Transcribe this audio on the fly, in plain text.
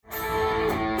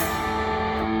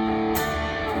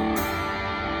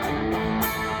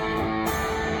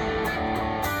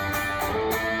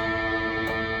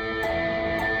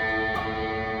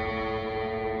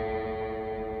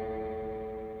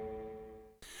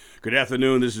Good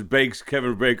afternoon. This is Bakes,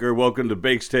 Kevin Baker. Welcome to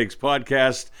Bakes Takes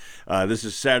Podcast. This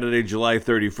is Saturday, July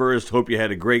 31st. Hope you had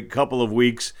a great couple of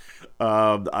weeks.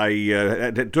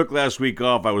 I took last week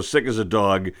off. I was sick as a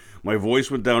dog. My voice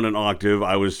went down an octave.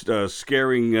 I was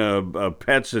scaring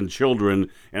pets and children,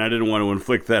 and I didn't want to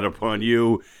inflict that upon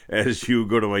you as you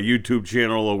go to my YouTube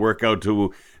channel or work out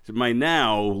to my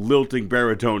now lilting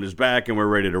baritone is back, and we're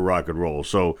ready to rock and roll.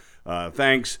 So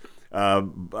thanks.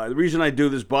 The reason I do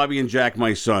this, Bobby and Jack,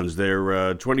 my sons,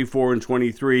 they're 24 and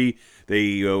 23.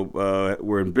 They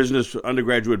were in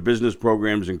undergraduate business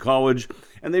programs in college,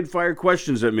 and they'd fire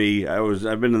questions at me.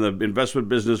 I've been in the investment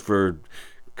business for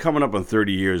coming up on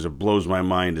 30 years. It blows my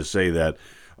mind to say that.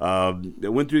 I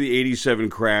went through the 87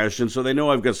 crash, and so they know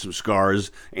I've got some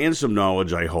scars and some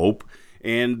knowledge, I hope.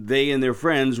 And they and their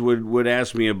friends would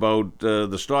ask me about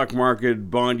the stock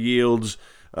market, bond yields,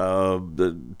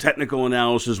 the technical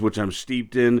analysis, which I'm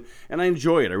steeped in, and I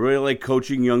enjoy it. I really like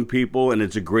coaching young people, and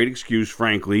it's a great excuse,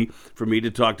 frankly, for me to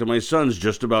talk to my sons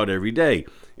just about every day.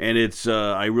 And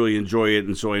I really enjoy it,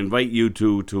 and so I invite you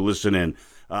to listen in.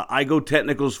 I go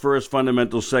technicals first,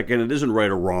 fundamentals second. It isn't right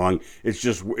or wrong. It's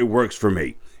just, it works for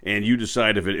me. And you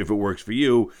decide if it works for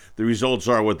you. The results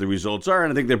are what the results are,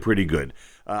 and I think they're pretty good.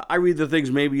 I read the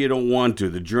things maybe you don't want to.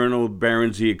 The Journal,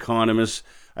 Barron's, The Economist.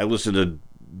 I listen to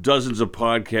dozens of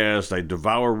podcasts. I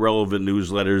devour relevant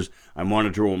newsletters. I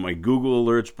monitor what my Google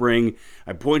alerts bring.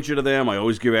 I point you to them. I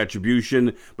always give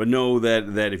attribution, but know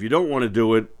that if you don't want to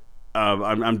do it,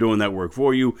 I'm doing that work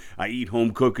for you. I eat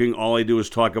home cooking. All I do is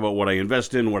talk about what I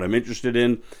invest in, what I'm interested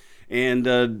in. And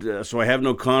so I have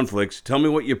no conflicts. Tell me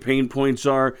what your pain points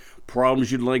are,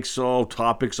 problems you'd like solved,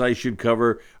 topics I should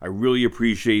cover. I really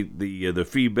appreciate the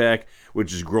feedback,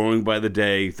 which is growing by the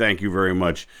day. Thank you very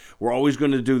much. We're always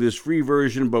going to do this free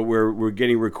version, but we're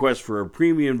getting requests for a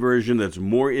premium version that's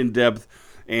more in-depth,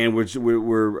 and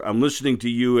I'm listening to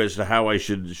you as to how I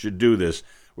should do this.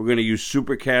 We're going to use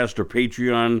Supercast or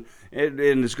Patreon, and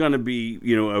it's going to be,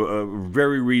 a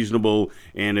very reasonable.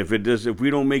 And if we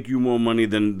don't make you more money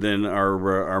than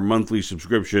our monthly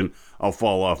subscription, I'll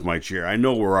fall off my chair. I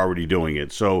know we're already doing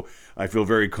it, so I feel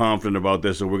very confident about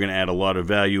this, and we're going to add a lot of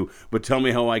value. But tell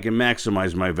me how I can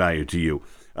maximize my value to you.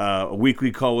 A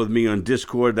weekly call with me on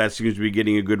Discord, that seems to be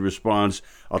getting a good response.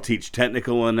 I'll teach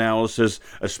technical analysis,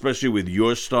 especially with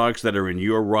your stocks that are in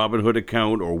your Robinhood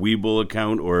account or Webull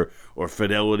account or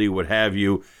Fidelity, what have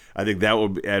you. I think that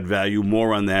will add value.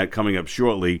 More on that coming up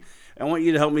shortly. I want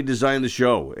you to help me design the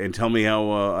show and tell me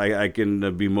how I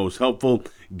can be most helpful.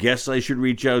 Guests I should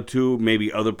reach out to, maybe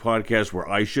other podcasts where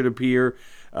I should appear.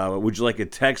 Would you like a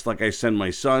text like I send my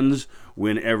sons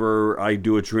whenever I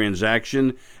do a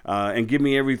transaction? And give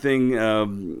me everything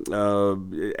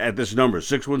at this number,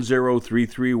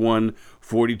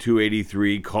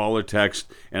 610-331-4283. Call or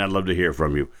text, and I'd love to hear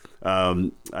from you.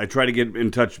 I try to get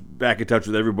back in touch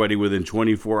with everybody within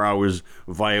 24 hours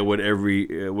via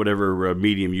whatever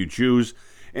medium you choose.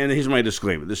 And here's my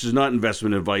disclaimer. This is not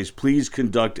investment advice. Please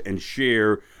conduct and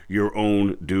share your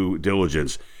own due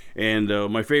diligence. And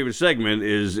my favorite segment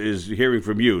is hearing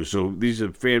from you. So these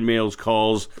are fan mails,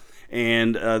 calls,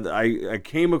 and I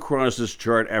came across this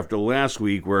chart after last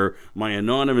week where my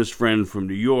anonymous friend from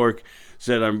New York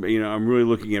said I'm really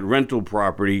looking at rental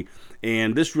property,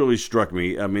 and this really struck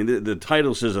me. I mean, the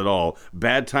title says it all: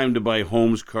 bad time to buy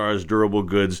homes, cars, durable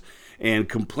goods. And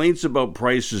complaints about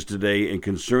prices today and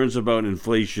concerns about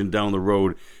inflation down the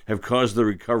road have caused the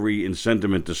recovery in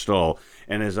sentiment to stall.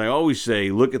 And as I always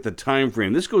say, look at the time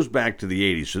frame. This goes back to the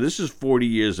 80s. So this is 40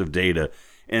 years of data.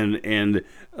 And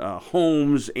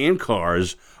homes and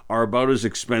cars are about as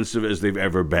expensive as they've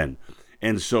ever been.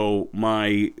 And so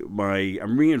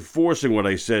I'm reinforcing what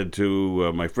I said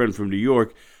to my friend from New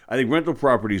York. I think rental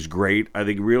property is great. I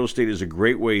think real estate is a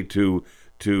great way to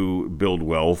build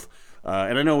wealth.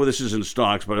 And I know this isn't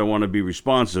stocks, but I want to be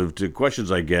responsive to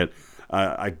questions I get.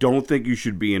 I don't think you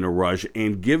should be in a rush.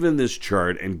 And given this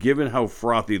chart and given how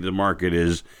frothy the market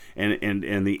is and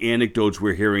the anecdotes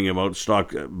we're hearing about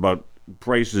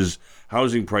prices,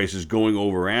 housing prices going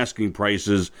over asking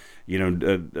prices,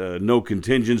 no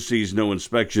contingencies, no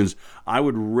inspections, I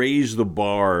would raise the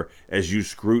bar as you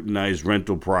scrutinize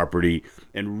rental property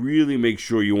and really make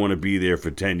sure you want to be there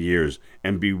for 10 years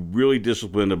and be really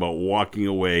disciplined about walking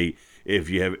away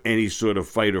if you have any sort of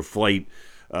fight or flight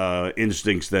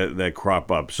instincts that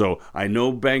crop up. So I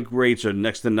know bank rates are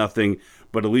next to nothing,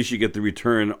 but at least you get the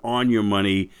return on your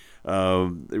money,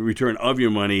 the return of your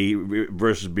money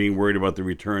versus being worried about the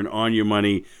return on your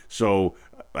money. So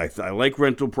I like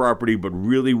rental property, but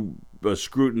really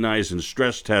scrutinize and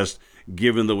stress test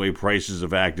given the way prices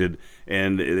have acted.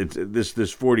 And this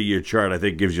 40-year chart, I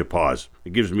think, gives you pause.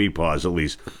 It gives me pause, at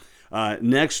least.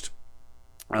 Next,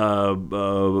 a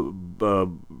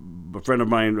friend of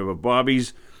mine,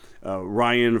 Bobby's,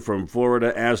 Ryan from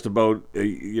Florida, asked about,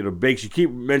 Bakes, you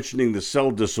keep mentioning the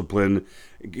cell discipline,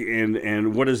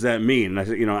 and what does that mean? And I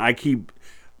said, I keep,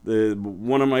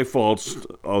 one of my faults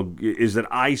is that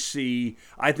I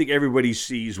think everybody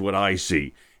sees what I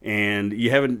see. And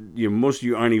most of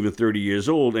you aren't even 30 years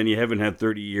old, and you haven't had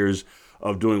 30 years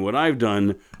of doing what I've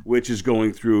done, which is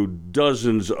going through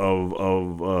dozens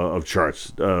of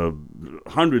charts,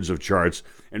 hundreds of charts,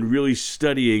 and really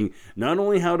studying not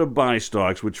only how to buy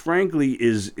stocks, which frankly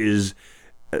is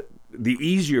the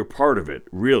easier part of it,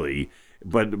 really,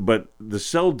 but the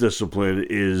sell discipline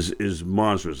is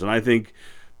monstrous. And I think,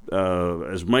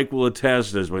 as Mike will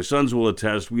attest, as my sons will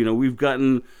attest, we've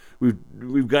gotten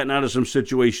out of some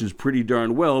situations pretty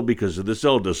darn well because of the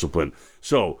sell discipline.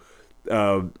 So,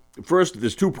 first,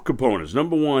 there's two components.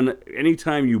 Number one,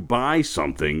 anytime you buy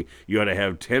something, you ought to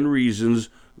have 10 reasons,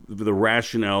 the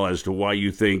rationale as to why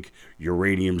you think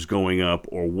uranium's going up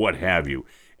or what have you.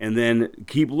 And then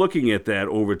keep looking at that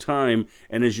over time.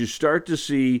 And as you start to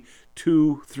see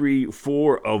 2, 3,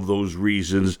 4 of those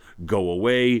reasons go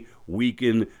away,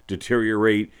 weaken,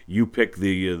 deteriorate, you pick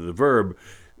the verb,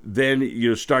 then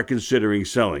you start considering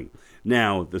selling.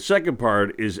 Now, the second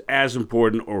part is as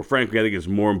important, or frankly, I think it's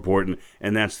more important,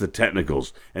 and that's the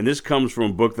technicals. And this comes from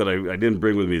a book that I didn't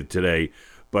bring with me today,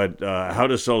 but How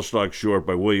to Sell Stocks Short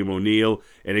by William O'Neill,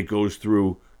 and it goes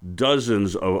through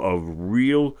dozens of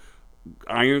real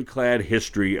ironclad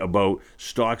history about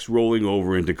stocks rolling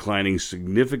over and declining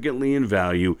significantly in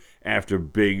value after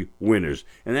big winners.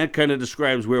 And that kind of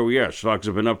describes where we are. Stocks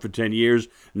have been up for 10 years.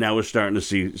 Now we're starting to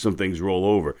see some things roll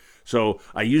over. So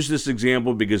I use this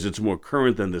example because it's more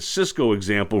current than the Cisco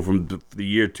example from the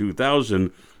year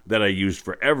 2000 that I used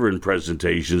forever in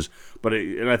presentations.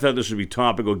 And I thought this would be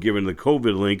topical given the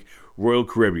COVID link, Royal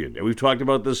Caribbean. And we've talked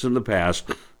about this in the past,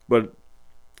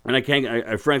 and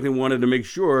I frankly wanted to make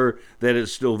sure that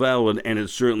it's still valid, and it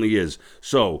certainly is.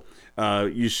 So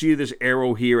you see this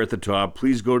arrow here at the top.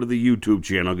 Please go to the YouTube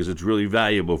channel because it's really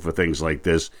valuable for things like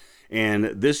this. And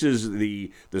this is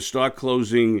the stock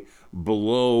closing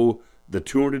below the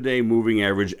 200-day moving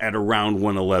average at around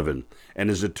 111. And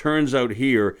as it turns out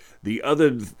here, the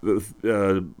other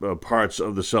parts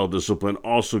of the sell discipline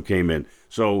also came in.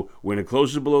 So when it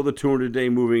closes below the 200-day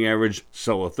moving average,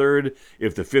 sell a third.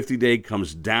 If the 50-day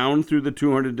comes down through the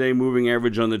 200-day moving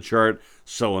average on the chart,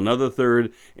 sell another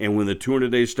third. And when the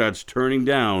 200-day starts turning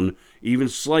down, even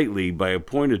slightly by a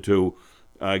point or two,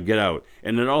 get out.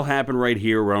 And it all happened right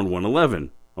here around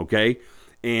 111, okay?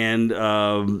 And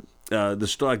the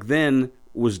stock then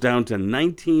was down to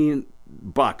 $19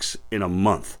 in a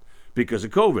month because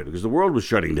of COVID, because the world was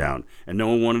shutting down and no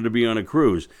one wanted to be on a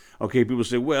cruise. Okay, people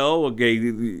say, well,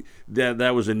 okay,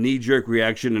 that was a knee-jerk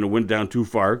reaction and it went down too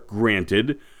far,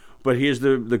 granted. But here's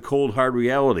the cold, hard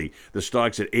reality. The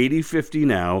stock's at 80.50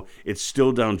 now. It's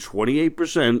still down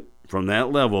 28% from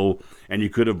that level, and you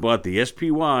could have bought the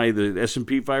SPY, the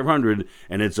S&P 500,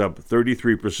 and it's up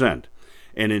 33%.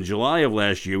 And in July of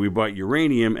last year, we bought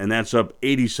uranium, and that's up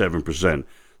 87%.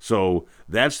 So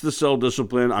that's the sell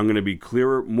discipline. I'm going to be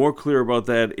more clear about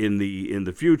that in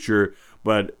the future.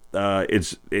 But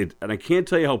and I can't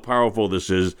tell you how powerful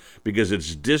this is because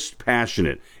it's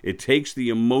dispassionate. It takes the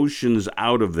emotions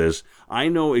out of this. I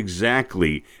know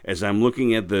exactly, as I'm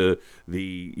looking at the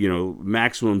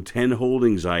maximum 10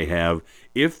 holdings I have,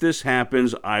 if this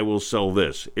happens, I will sell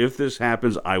this. If this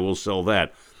happens, I will sell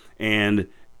that. And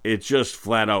it just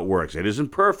flat out works. It isn't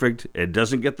perfect. It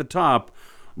doesn't get the top,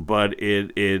 but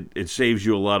it saves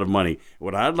you a lot of money.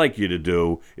 What I'd like you to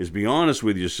do is be honest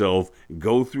with yourself.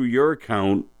 Go through your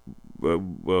account,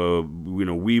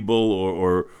 Webull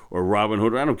or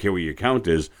Robinhood. I don't care what your account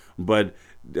is, but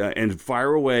and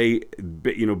fire away.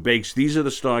 Bakes. These are the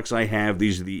stocks I have.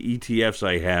 These are the ETFs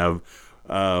I have.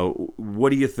 What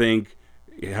do you think?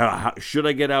 How should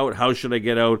I get out? How should I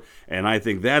get out? And I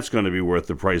think that's going to be worth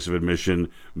the price of admission,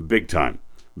 big time.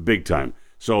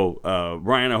 So,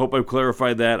 Brian, I hope I've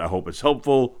clarified that. I hope it's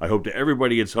helpful. I hope to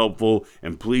everybody it's helpful.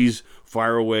 And please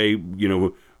fire away.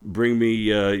 Bring me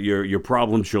your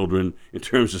problem children in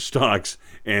terms of stocks,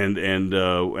 and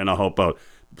I'll help out.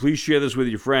 Please share this with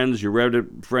your friends, your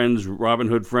Reddit friends,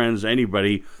 Robinhood friends,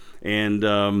 anybody. And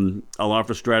I'll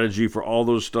offer strategy for all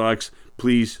those stocks.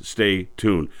 Please stay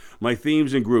tuned. My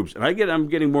themes and groups, and I'm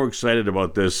getting more excited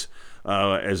about this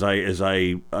as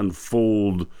I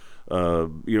unfold.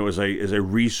 As I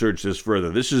research this further.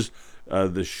 This is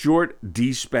the short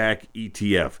DSPAC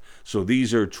ETF. So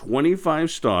these are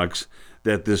 25 stocks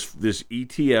that this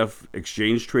ETF,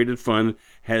 exchange traded fund,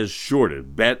 has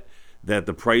shorted. Bet that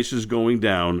the price is going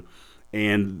down.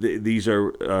 and these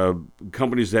are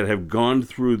companies that have gone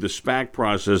through the SPAC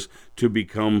process to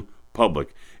become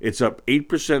public. It's up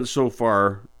 8% so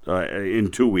far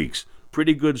in 2 weeks.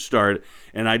 Pretty good start,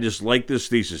 and I just like this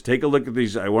thesis. Take a look at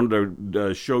these. I wanted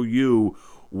to show you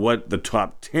what the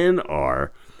top 10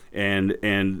 are, and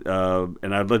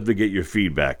I'd love to get your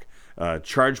feedback.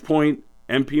 ChargePoint,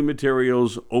 MP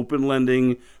Materials, Open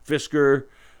Lending, Fisker,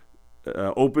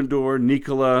 Open Door,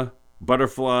 Nikola,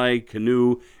 Butterfly,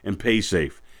 Canoe, and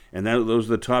PaySafe. And those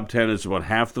are the top 10. It's about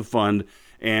half the fund.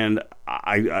 And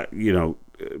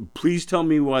please tell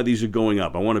me why these are going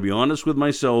up. I want to be honest with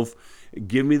myself.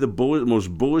 Give me the most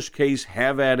bullish case.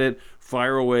 Have at it.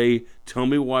 Fire away. Tell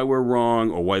me why we're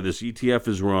wrong or why this ETF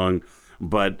is wrong.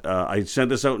 But I sent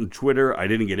this out on Twitter. I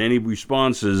didn't get any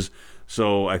responses.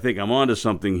 So I think I'm onto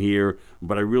something here.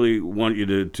 But I really want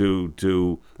you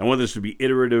to I want this to be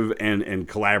iterative and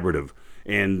collaborative.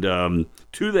 And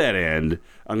to that end,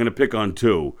 I'm going to pick on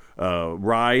two.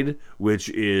 Ride, which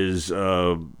is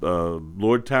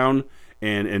Lordstown,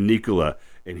 and Nikola.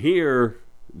 And here,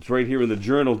 it's right here in the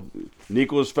journal,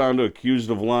 Nikola's founder accused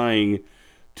of lying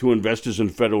to investors in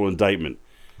federal indictment.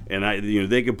 And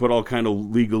they can put all kind of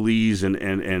legalese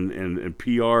and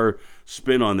PR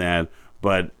spin on that,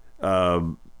 but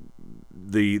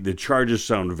the charges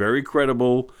sound very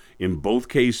credible in both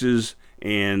cases.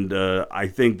 And I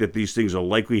think that these things are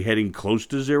likely heading close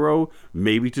to zero,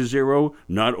 maybe to zero,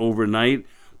 not overnight.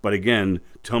 But again,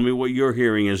 tell me what you're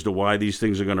hearing as to why these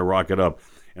things are going to rocket up.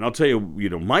 And I'll tell you,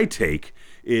 my take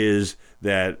is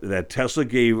that Tesla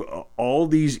gave all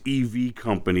these EV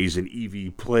companies and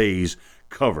EV plays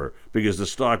cover because the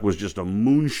stock was just a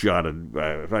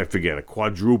moonshot, a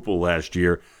quadruple last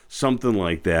year, something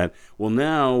like that. Well,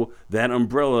 now that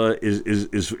umbrella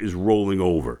is rolling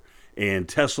over. And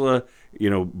Tesla,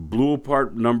 blew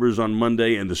apart numbers on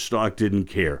Monday, and the stock didn't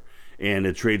care. And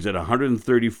it trades at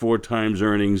 134 times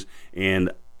earnings.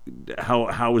 And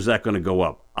how is that going to go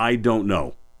up? I don't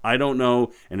know.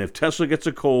 And if Tesla gets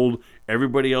a cold,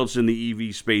 everybody else in the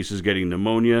EV space is getting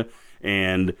pneumonia.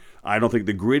 And I don't think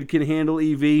the grid can handle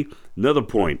EV. Another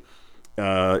point,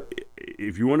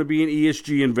 if you want to be an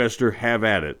ESG investor, have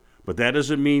at it. But that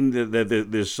doesn't mean that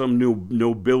there's some new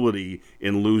nobility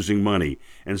in losing money.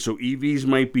 And so EVs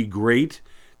might be great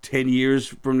 10 years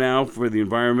from now for the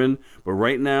environment. But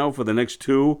right now, for the next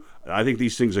 2, I think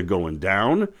these things are going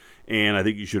down. And I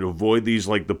think you should avoid these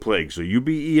like the plague. So you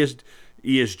be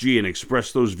ESG and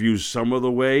express those views some other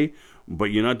way.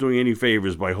 But you're not doing any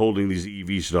favors by holding these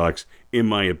EV stocks, in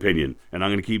my opinion. And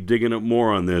I'm going to keep digging up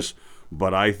more on this.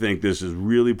 But I think this is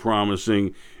really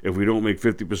promising. If we don't make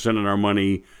 50% of our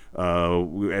money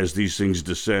as these things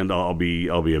descend, I'll be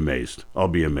amazed. I'll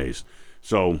be amazed.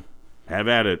 So have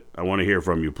at it. I want to hear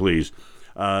from you, please.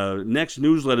 Next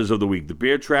newsletters of the week, the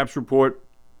Bear Traps Report.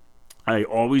 I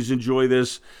always enjoy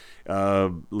this.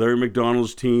 Larry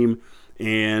McDonald's team.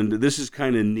 And this is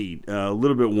kind of neat. A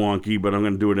little bit wonky, but I'm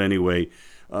going to do it anyway.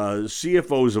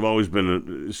 CFOs have always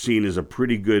been seen as a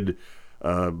pretty good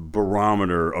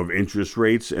barometer of interest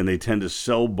rates, and they tend to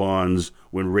sell bonds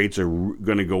when rates are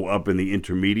going to go up in the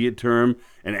intermediate term.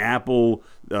 And Apple,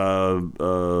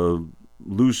 Loose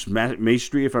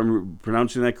Maestri, if I'm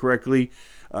pronouncing that correctly,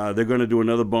 they're going to do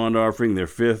another bond offering, their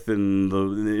fifth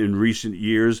in recent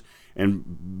years. And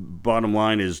bottom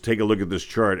line is, take a look at this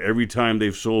chart. Every time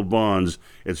they've sold bonds,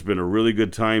 it's been a really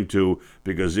good time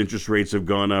because interest rates have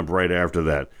gone up right after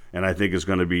that. And I think it's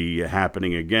going to be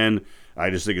happening again. I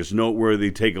just think it's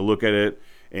noteworthy. Take a look at it.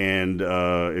 And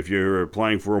if you're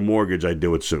applying for a mortgage, I'd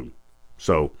do it soon.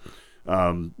 So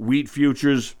wheat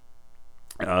futures,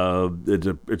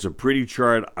 it's a pretty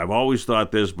chart. I've always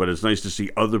thought this, but it's nice to see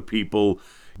other people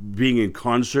being in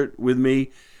concert with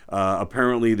me.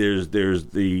 Apparently, there's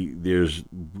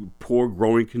poor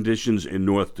growing conditions in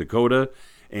North Dakota,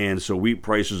 and so wheat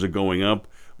prices are going up.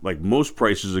 Like most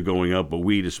prices are going up, but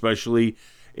wheat especially.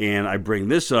 And I bring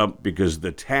this up because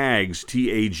the TAGS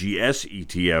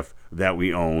ETF that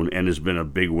we own and has been a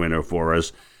big winner for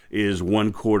us is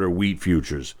 1/4 wheat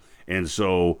futures. And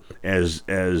so as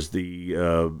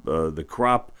the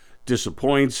crop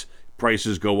disappoints,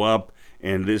 prices go up.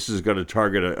 And this has got a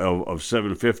target of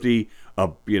 750,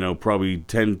 up, probably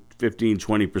 10, 15,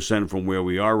 20% from where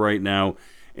we are right now.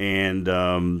 And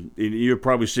you're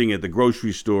probably seeing it at the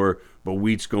grocery store, but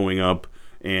wheat's going up,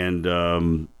 and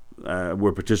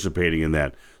we're participating in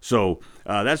that. So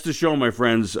that's the show, my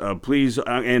friends. Please,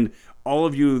 and all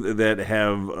of you that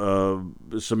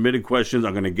have submitted questions,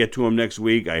 I'm going to get to them next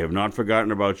week. I have not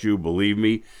forgotten about you. Believe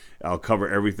me, I'll cover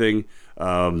everything.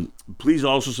 Please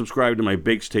also subscribe to my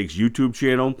Bakes Takes YouTube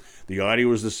channel. The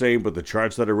audio is the same, but the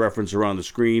charts that are referenced are on the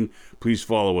screen. Please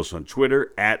follow us on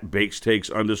Twitter at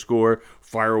BakesTakes_.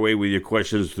 Fire away with your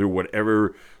questions through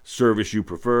whatever service you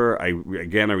prefer. I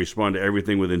respond to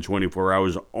everything within 24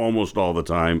 hours almost all the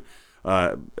time.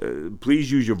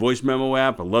 Please use your voice memo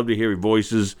app. I love to hear your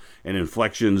voices and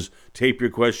inflections. Tape your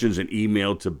questions and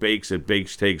email to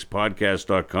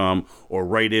bakes@bakestakespodcast.com or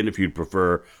write in if you'd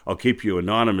prefer. I'll keep you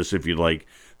anonymous if you'd like.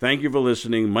 Thank you for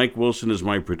listening. Mike Wilson is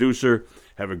my producer.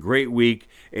 Have a great week.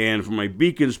 And for my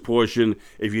Beacons portion,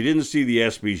 if you didn't see the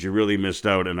ESPYs, you really missed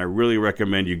out, and I really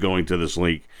recommend you going to this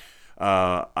link.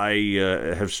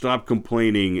 I have stopped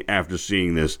complaining after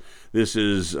seeing this. This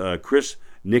is Chris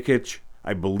Nikic.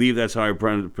 I believe that's how I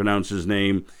pronounce his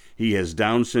name. He has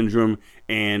Down syndrome,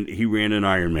 and he ran an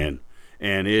Ironman.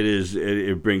 And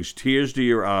it brings tears to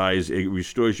your eyes. It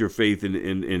restores your faith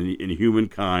in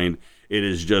humankind. It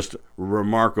is just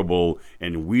remarkable,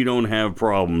 and we don't have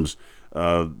problems.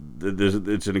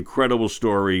 It's an incredible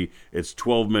story. It's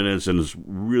 12 minutes, and it's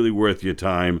really worth your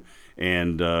time.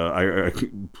 And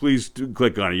please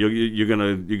click on it. You're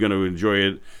gonna enjoy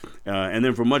it. And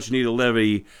then for much needed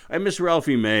levity, I miss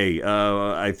Ralphie May.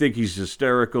 I think he's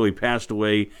hysterical. He passed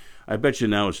away. I bet you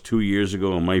now it's 2 years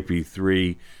ago. It might be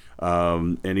 3.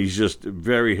 And he's just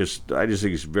I just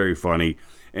think he's very funny.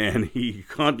 And he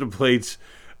contemplates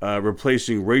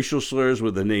replacing racial slurs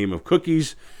with the name of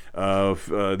cookies.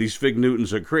 These Fig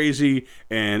Newtons are crazy,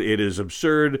 and it is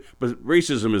absurd, but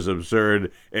racism is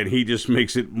absurd, and he just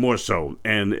makes it more so.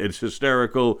 And it's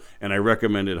hysterical, and I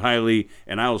recommend it highly.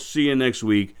 And I'll see you next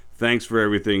week. Thanks for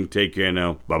everything. Take care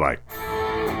now. Bye-bye.